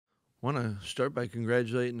want to start by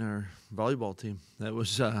congratulating our volleyball team. That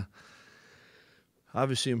was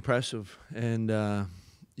obviously impressive, and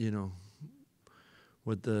you know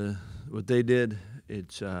what they did.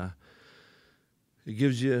 It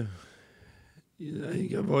gives you. I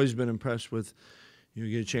think I've always been impressed with. You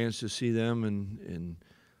get a chance to see them and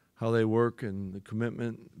how they work and the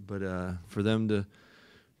commitment. But for them to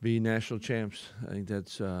be national champs, I think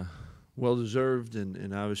that's well deserved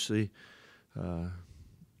and obviously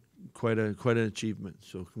quite an achievement.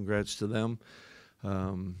 So congrats to them.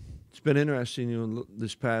 It's been interesting.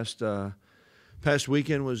 This past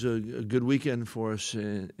weekend was a good weekend for us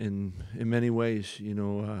in many ways.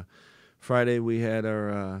 Friday we had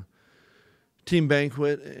our team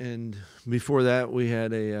banquet, and before that we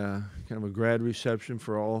had a kind of a grad reception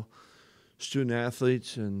for all student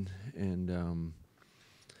athletes, and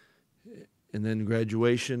then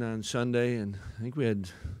graduation on Sunday. And I think we had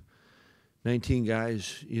 19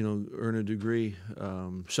 guys, earn a degree,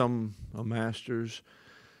 some a master's.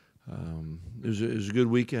 It was a good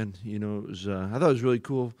weekend. I thought it was really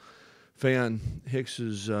cool. Fayon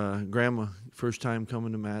Hicks's grandma, first time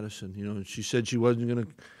coming to Madison. She said she wasn't going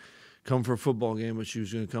to come for a football game, but she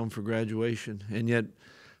was going to come for graduation, and yet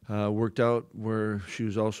worked out where she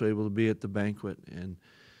was also able to be at the banquet.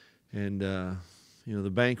 And the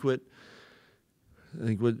banquet, I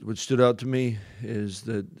think what stood out to me is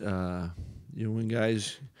that when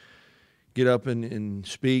guys get up and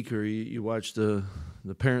speak, or you watch the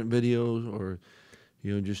parent videos, or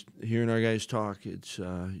just hearing our guys talk, it's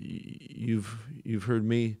you've heard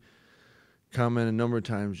me comment a number of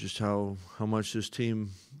times just how much this team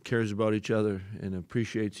cares about each other and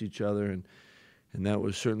appreciates each other, and that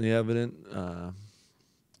was certainly evident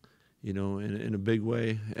in a big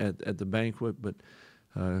way at the banquet. But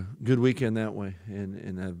good weekend that way,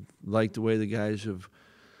 and I've liked the way the guys have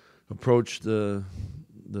approached the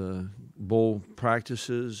bowl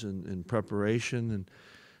practices and preparation, and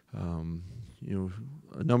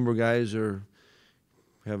a number of guys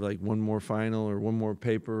have like one more final or one more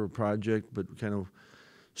paper or project, but kind of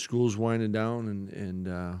school's winding down, and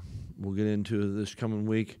we'll get into this coming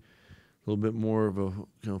week a little bit more of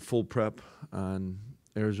a full prep on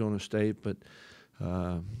Arizona State. But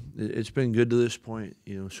it's been good to this point.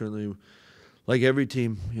 Certainly, like every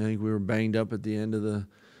team, I think we were banged up at the end of the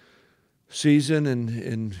season,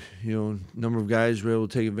 and a number of guys were able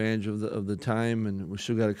to take advantage of the time, and we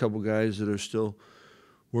still got a couple guys that are still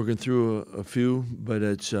working through a few. But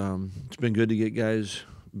it's been good to get guys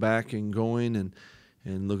back and going,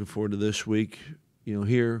 and looking forward to this week,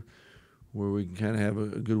 here, where we can kind of have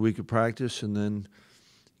a good week of practice and then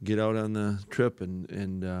get out on the trip.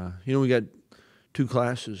 And we got two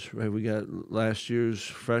classes, right? We got last year's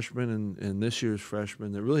freshmen and this year's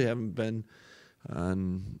freshmen that really haven't been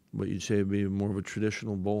on what you'd say would be more of a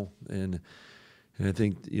traditional bowl. And I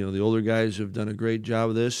think, the older guys have done a great job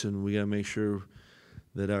of this, and we got to make sure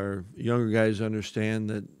that our younger guys understand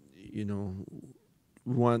that, we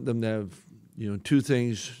want them to have, two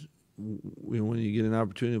things when you get an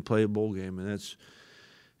opportunity to play a bowl game, and that's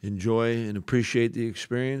enjoy and appreciate the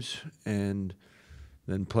experience, and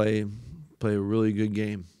then play a really good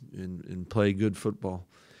game and play good football.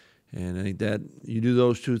 And I think that you do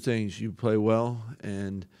those two things, you play well,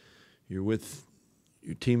 and you're with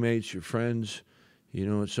your teammates, your friends.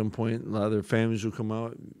 At some point, a lot of their families will come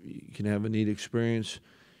out. You can have a neat experience.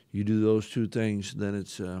 You do those two things, then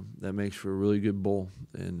it's that makes for a really good bowl.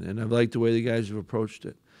 And I like the way the guys have approached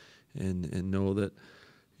it, and know that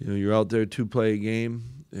you're out there to play a game,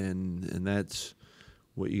 and that's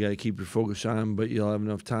what you got to keep your focus on. But you'll have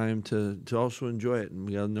enough time to also enjoy it. And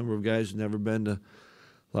we got a number of guys who've never been to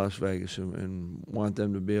Las Vegas, and want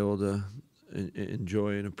them to be able to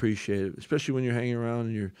enjoy and appreciate it, especially when you're hanging around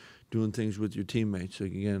and you're doing things with your teammates.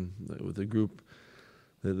 Like, again, with a group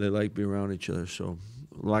that they like being around each other. So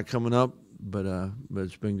a lot coming up, but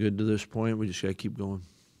it's been good to this point. We just got to keep going.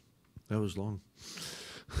 That was long.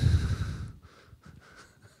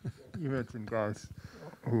 You mentioned guys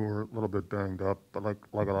who were a little bit banged up, but like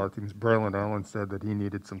a lot of teams, Braylon Allen said that he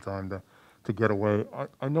needed some time to get away.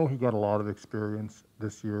 I know he got a lot of experience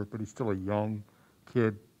this year, but he's still a young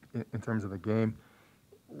kid in terms of the game.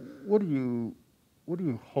 What do you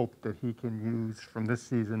hope that he can use from this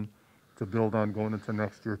season to build on going into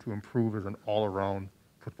next year to improve as an all-around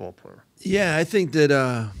football player? Yeah, I think that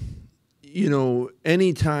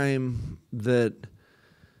any time that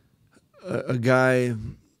a guy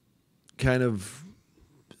kind of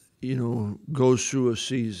goes through a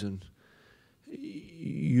season,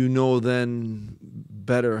 then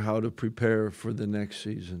better how to prepare for the next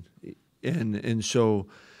season. And so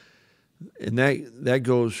that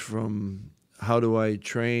goes from how do I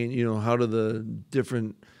train? How do the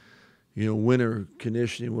different winter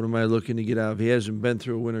conditioning. What am I looking to get out of? He hasn't been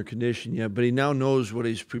through a winter condition yet, but he now knows what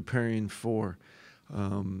he's preparing for.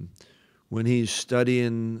 When he's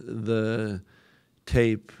studying the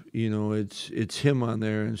tape, it's him on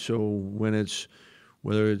there, and so whether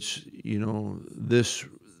it's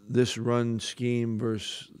this run scheme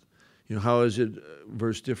versus how is it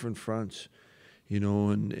versus different fronts,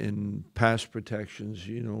 and pass protections,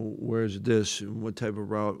 where is this and what type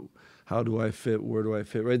of route. How do I fit? Where do I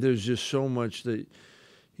fit? Right? There's just so much that,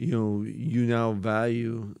 you now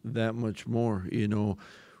value that much more.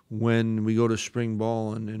 When we go to spring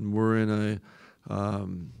ball and we're in a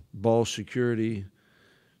ball security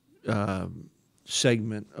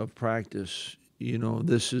segment of practice,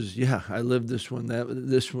 this is, I lived this one.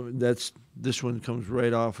 This one comes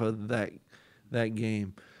right off of that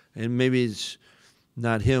game. And maybe it's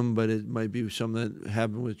not him, but it might be something that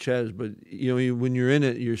happened with Ches. But when you're in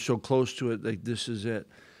it, you're so close to it. Like, this is it.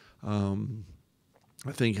 I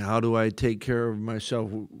think, how do I take care of myself?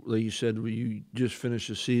 Like you said, when you just finished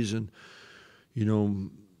the season,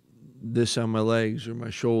 this on my legs or my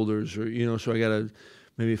shoulders, or so I got to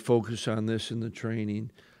maybe focus on this in the training.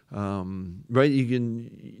 Right?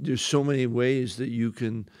 There's so many ways that you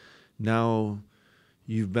can now.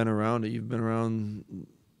 You've been around it. You've been around,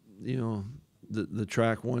 the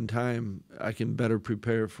track one time. I can better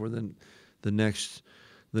prepare for the next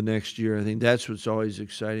year. I think that's what's always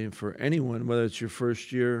exciting for anyone, whether it's your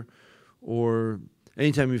first year or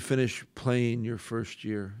anytime you finish playing your first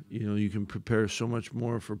year. You can prepare so much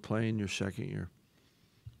more for playing your second year.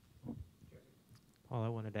 Paul, I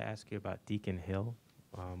wanted to ask you about Deacon Hill.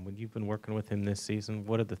 When you've been working with him this season,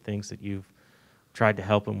 what are the things that you've tried to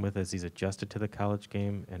help him with as he's adjusted to the college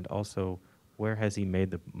game, and also where has he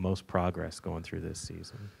made the most progress going through this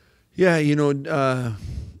season? Yeah,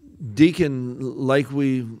 Deacon, like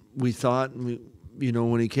we thought,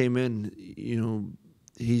 when he came in,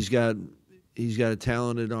 he's got a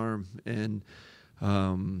talented arm, and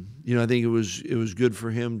I think it was good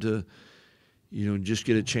for him to, just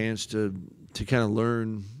get a chance to kind of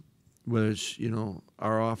learn whether it's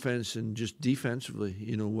our offense and just defensively,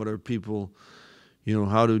 what are people.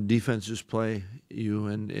 How do defenses play you?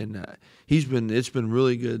 And it's been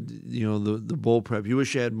really good, the bowl prep. You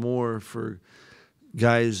wish you had more for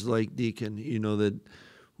guys like Deacon, that,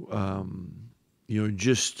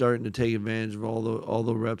 just starting to take advantage of all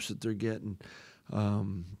the reps that they're getting.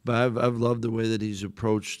 But I've loved the way that he's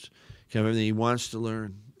approached kind of everything. He wants to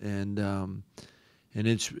learn, and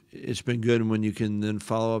it's been good. And when you can then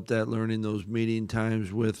follow up that learning, those meeting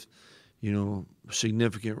times with,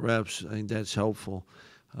 significant reps, I think that's helpful.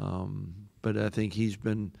 But I think he's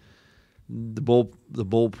been the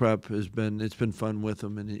bowl prep it's been fun with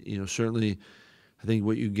him, and certainly I think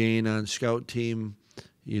what you gain on scout team,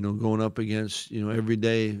 going up against every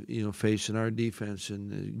day, facing our defense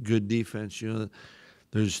and good defense,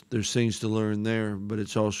 there's things to learn there, but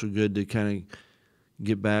it's also good to kind of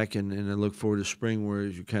get back and I look forward to spring where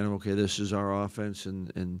you're kind of okay. This is our offense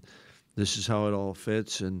and this is how it all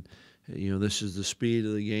fits and. This is the speed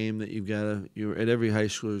of the game that you've got to. At every high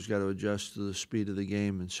schooler's got to adjust to the speed of the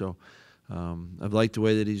game, and so I've liked the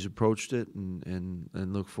way that he's approached it, and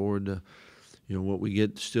look forward to what we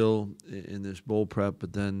get still in this bowl prep,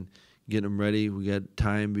 but then getting them ready. We got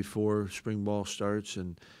time before spring ball starts,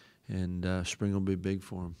 and spring will be big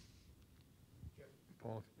for them.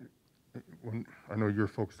 Paul, I know you're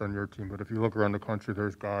focused on your team, but if you look around the country,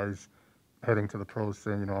 there's guys heading to the pros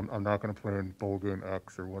saying, I'm not going to play in bowl game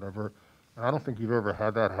X or whatever. And I don't think you've ever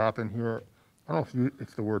had that happen here. I don't know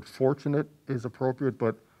if the word fortunate is appropriate,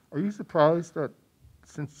 but are you surprised that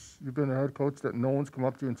since you've been a head coach that no one's come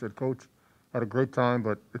up to you and said, Coach, had a great time,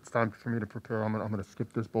 but it's time for me to prepare. I'm going to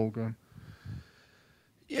skip this bowl game?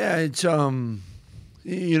 Yeah, it's,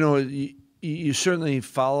 you certainly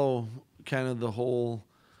follow kind of the whole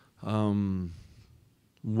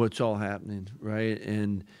what's all happening, right?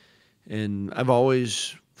 And I've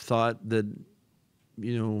always thought that,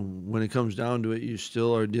 when it comes down to it, you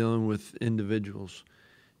still are dealing with individuals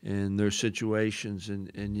and their situations.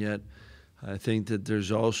 And yet I think that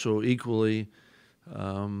there's also equally,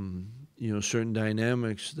 certain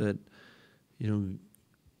dynamics that,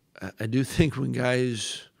 I do think when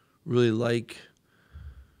guys really like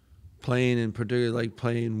playing and particularly like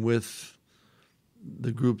playing with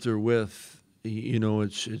the group they're with,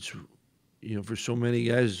 it's for so many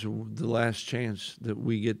guys, it's the last chance that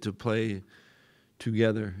we get to play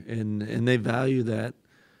together, and they value that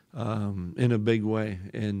in a big way.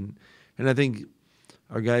 And I think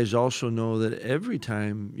our guys also know that every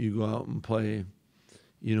time you go out and play,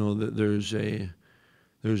 that there's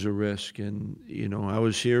there's a risk. And I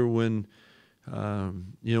was here when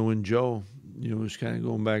when Joe was kind of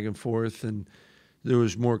going back and forth, and there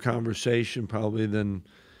was more conversation probably than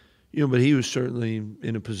but he was certainly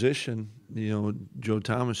in a position, Joe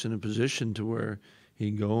Thomas in a position to where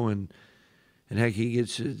he'd go and heck, he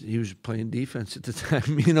was playing defense at the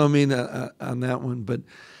time, on that one. But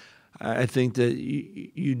I think that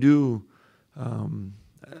you do.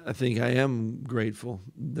 I think I am grateful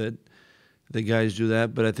that the guys do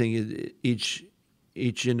that, but I think each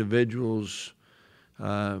individual's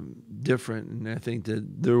different, and I think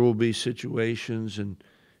that there will be situations, and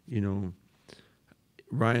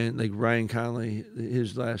Ryan Conley,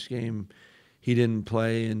 his last game, he didn't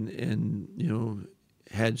play, and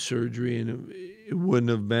had surgery, and it wouldn't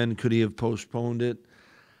have been. Could he have postponed it?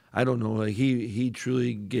 I don't know. Like he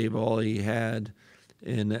truly gave all he had,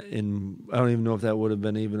 and I don't even know if that would have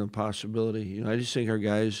been even a possibility. I just think our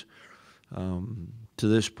guys, to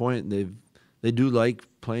this point, they do like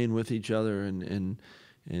playing with each other, and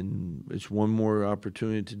it's one more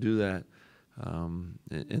opportunity to do that, and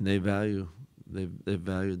they've valued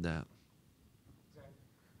that.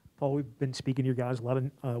 Paul, we've been speaking to your guys a lot.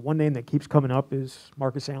 One name that keeps coming up is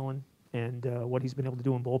Marcus Allen and what he's been able to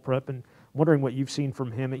do in bowl prep. And I'm wondering what you've seen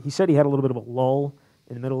from him. He said he had a little bit of a lull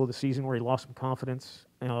in the middle of the season where he lost some confidence,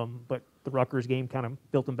 but the Rutgers game kind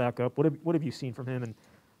of built him back up. What have you seen from him, and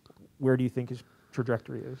where do you think his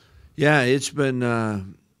trajectory is? Yeah, it's been,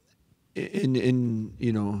 he's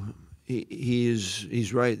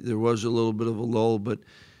right. There was a little bit of a lull, but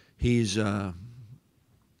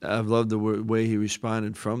I've loved the way he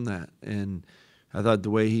responded from that, and I thought the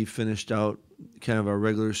way he finished out kind of our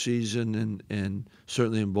regular season and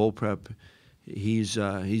certainly in bowl prep, he's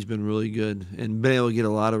been really good and been able to get a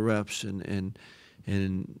lot of reps, and I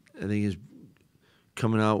think he's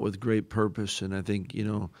coming out with great purpose, and I think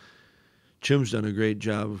Chim's done a great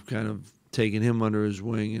job of kind of taking him under his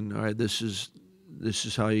wing, and all right, this is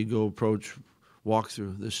how you go approach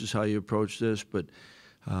walkthrough. This is how you approach this, but.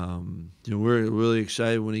 We're really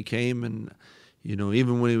excited when he came, and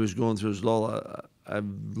even when he was going through his lull, I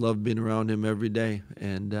loved being around him every day,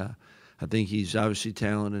 and I think he's obviously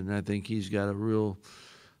talented, and I think he's got a real.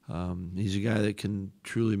 He's a guy that can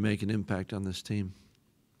truly make an impact on this team.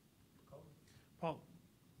 Paul,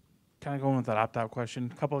 kind of going with that opt-out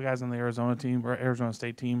question, a couple of guys on the Arizona team or Arizona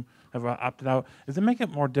State team have opted out. Does it make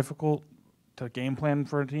it more difficult to game plan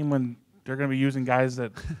for a team when they're going to be using guys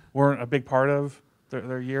that weren't a big part of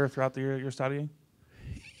their year throughout the year you're studying?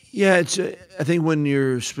 Yeah, it's. I think when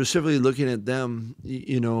you're specifically looking at them,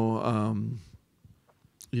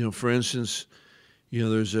 for instance,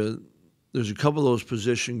 there's a couple of those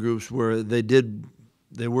position groups where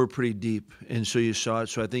they were pretty deep, and so you saw it.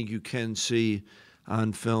 So I think you can see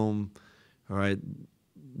on film, all right,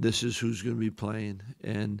 this is who's going to be playing,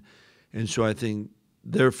 and so I think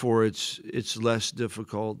therefore it's less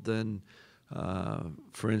difficult than.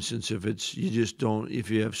 For instance, if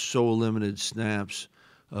you have so limited snaps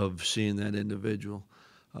of seeing that individual,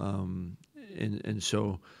 and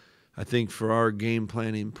so I think for our game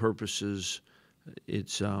planning purposes,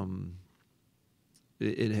 it's I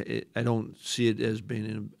don't see it as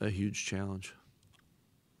being a huge challenge.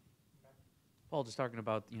 Paul, just talking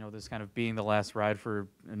about this kind of being the last ride for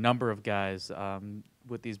a number of guys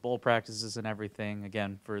with these bowl practices and everything.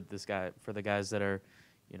 Again, for the guys that are.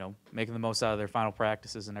 Making the most out of their final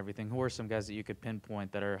practices and everything. Who are some guys that you could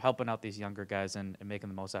pinpoint that are helping out these younger guys and making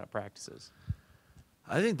the most out of practices?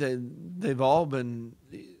 I think they've all been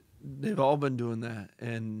doing that,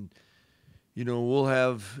 and we'll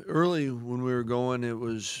have early when we were going. It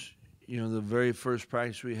was the very first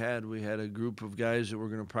practice we had a group of guys that were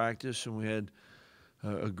going to practice, and we had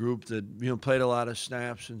a group that played a lot of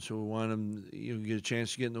snaps, and so we wanted them get a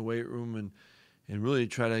chance to get in the weight room and really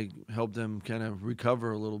try to help them kind of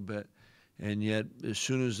recover a little bit. And yet, as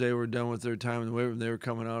soon as they were done with their time in the weight room, they were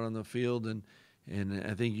coming out on the field, and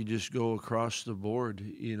I think you just go across the board.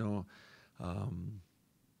 A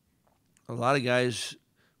lot of guys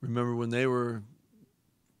remember when they were,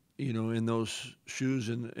 in those shoes,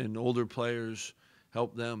 and older players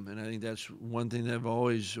helped them. And I think that's one thing that I've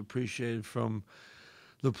always appreciated from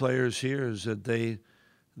the players here is that they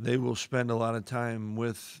will spend a lot of time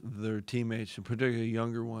with their teammates, and particularly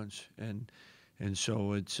younger ones, and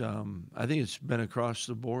so it's I think it's been across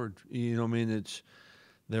the board.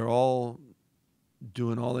 They're all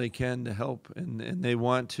doing all they can to help, and they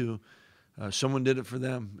want to. Someone did it for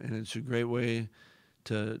them, and it's a great way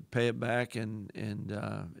to pay it back. And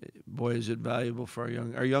boy, is it valuable for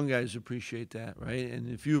our young guys. Appreciate that, right? And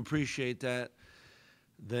if you appreciate that,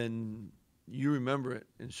 then you remember it,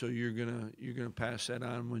 and so you're gonna pass that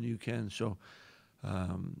on when you can. So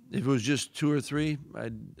If it was just 2 or 3,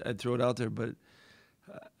 I'd throw it out there. But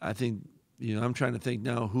I think, I'm trying to think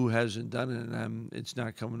now who hasn't done it, and it's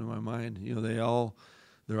not coming to my mind.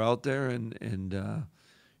 They're out there, and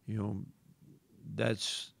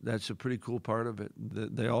that's a pretty cool part of it.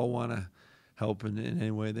 They all want to help in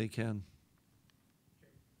any way they can.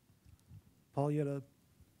 Paul, you had a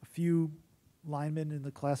few linemen in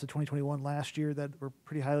the class of 2021 last year that were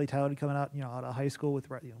pretty highly touted coming out, out of high school with,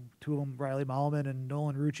 2 of them, Riley Malman and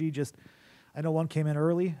Nolan Rucci. Just, I know one came in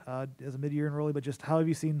early, as a mid-year enrollee, but just how have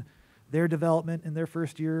you seen their development in their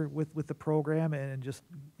first year with the program, and just,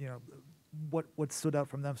 what stood out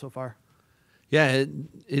from them so far? Yeah,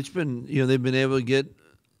 it's been, they've been able to get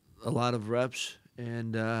a lot of reps,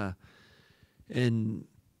 and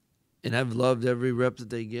I've loved every rep that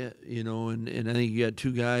they get, and I think you got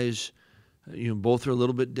 2 guys, both are a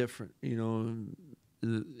little bit different,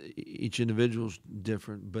 each individual's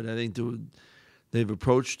different, but I think they've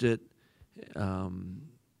approached it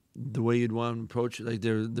the way you'd want them to approach it, like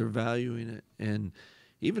they're valuing it, and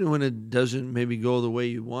even when it doesn't maybe go the way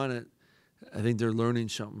you want it, I think they're learning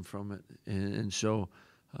something from it, and so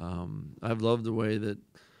I've loved the way that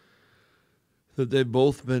they've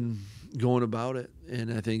both been going about it,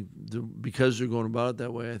 and I think because they're going about it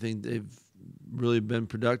that way, I think they've really been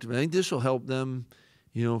productive. I think this will help them,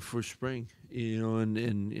 for spring,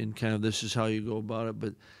 and kind of this is how you go about it.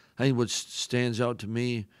 But I think what stands out to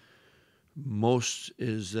me most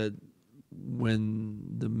is that when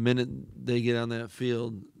the minute they get on that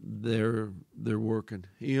field, they're working.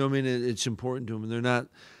 It's important to them, and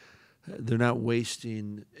they're not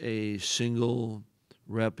wasting a single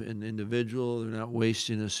rep in individual. They're not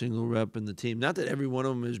wasting a single rep in the team. Not that every one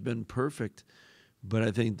of them has been perfect, but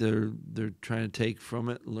I think they're trying to take from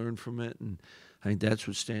it, learn from it, and I think that's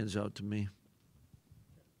what stands out to me.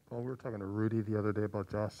 Well, we were talking to Rudy the other day about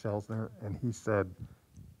Josh Selsner, and he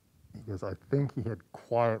goes, I think he had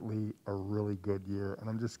quietly a really good year. And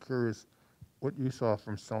I'm just curious what you saw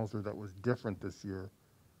from Selsner that was different this year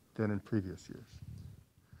than in previous years.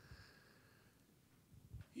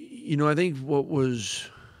 I think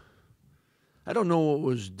I don't know what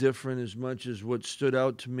was different as much as what stood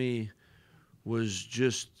out to me was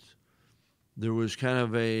just there was kind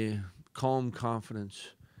of a calm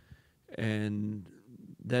confidence, and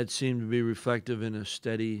that seemed to be reflective in a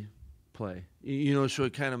steady play. So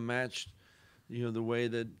it kind of matched, the way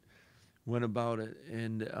that went about it,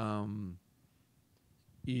 and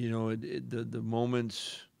the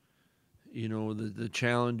moments, the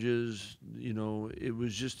challenges, it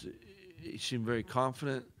was just, he seemed very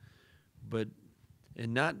confident,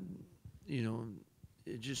 and not,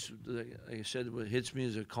 it just, like I said, what hits me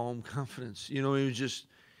is a calm confidence. It was just,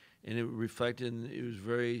 and it reflected, and it was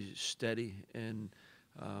very steady and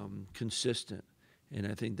consistent. And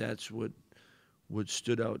I think that's what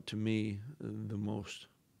stood out to me the most.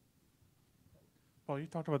 Paul, you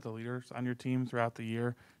talked about the leaders on your team throughout the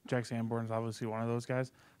year. Jack Sanborn is obviously one of those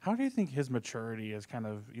guys. How do you think his maturity has kind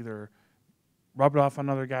of either rubbed off on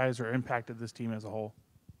other guys or impacted this team as a whole?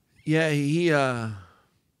 Yeah, he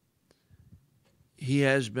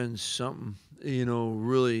has been something,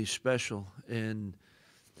 really special, and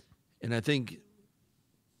I think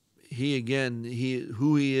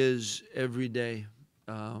who he is every day,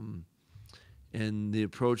 and the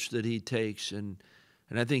approach that he takes, and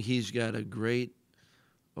I think he's got a great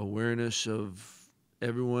awareness of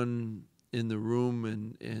everyone in the room,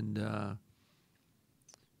 and kind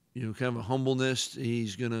of a humbleness.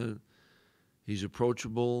 He's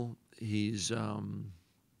approachable. He's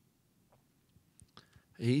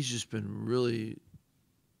just been really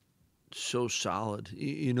so solid,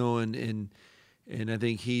 and I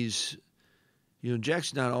think he's,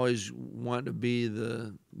 Jack's not always wanting to be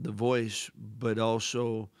the voice, but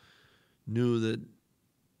also knew that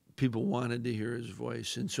people wanted to hear his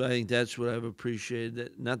voice, and so I think that's what I've appreciated.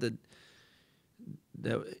 That not that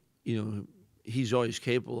he's always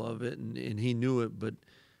capable of it, and he knew it, but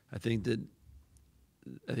I think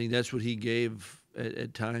that's what he gave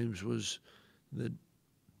at times, was that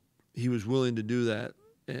he was willing to do that,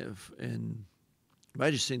 and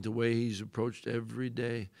I just think the way he's approached every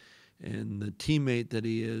day, and the teammate that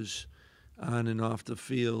he is on and off the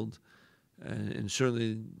field, and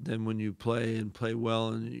certainly then when you play well,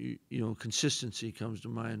 and consistency comes to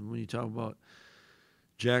mind when you talk about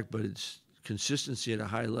Jack, but it's consistency at a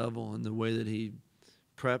high level, and the way that he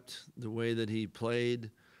prepped, the way that he played,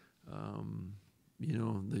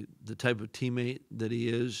 the type of teammate that he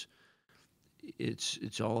is,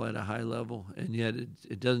 it's all at a high level, and yet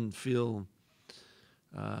it doesn't feel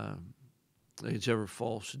like it's ever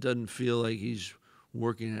false. It doesn't feel like he's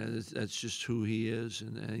working at it. That's just who he is,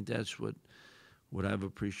 and I think that's what what I've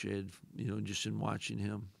appreciated, just in watching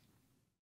him.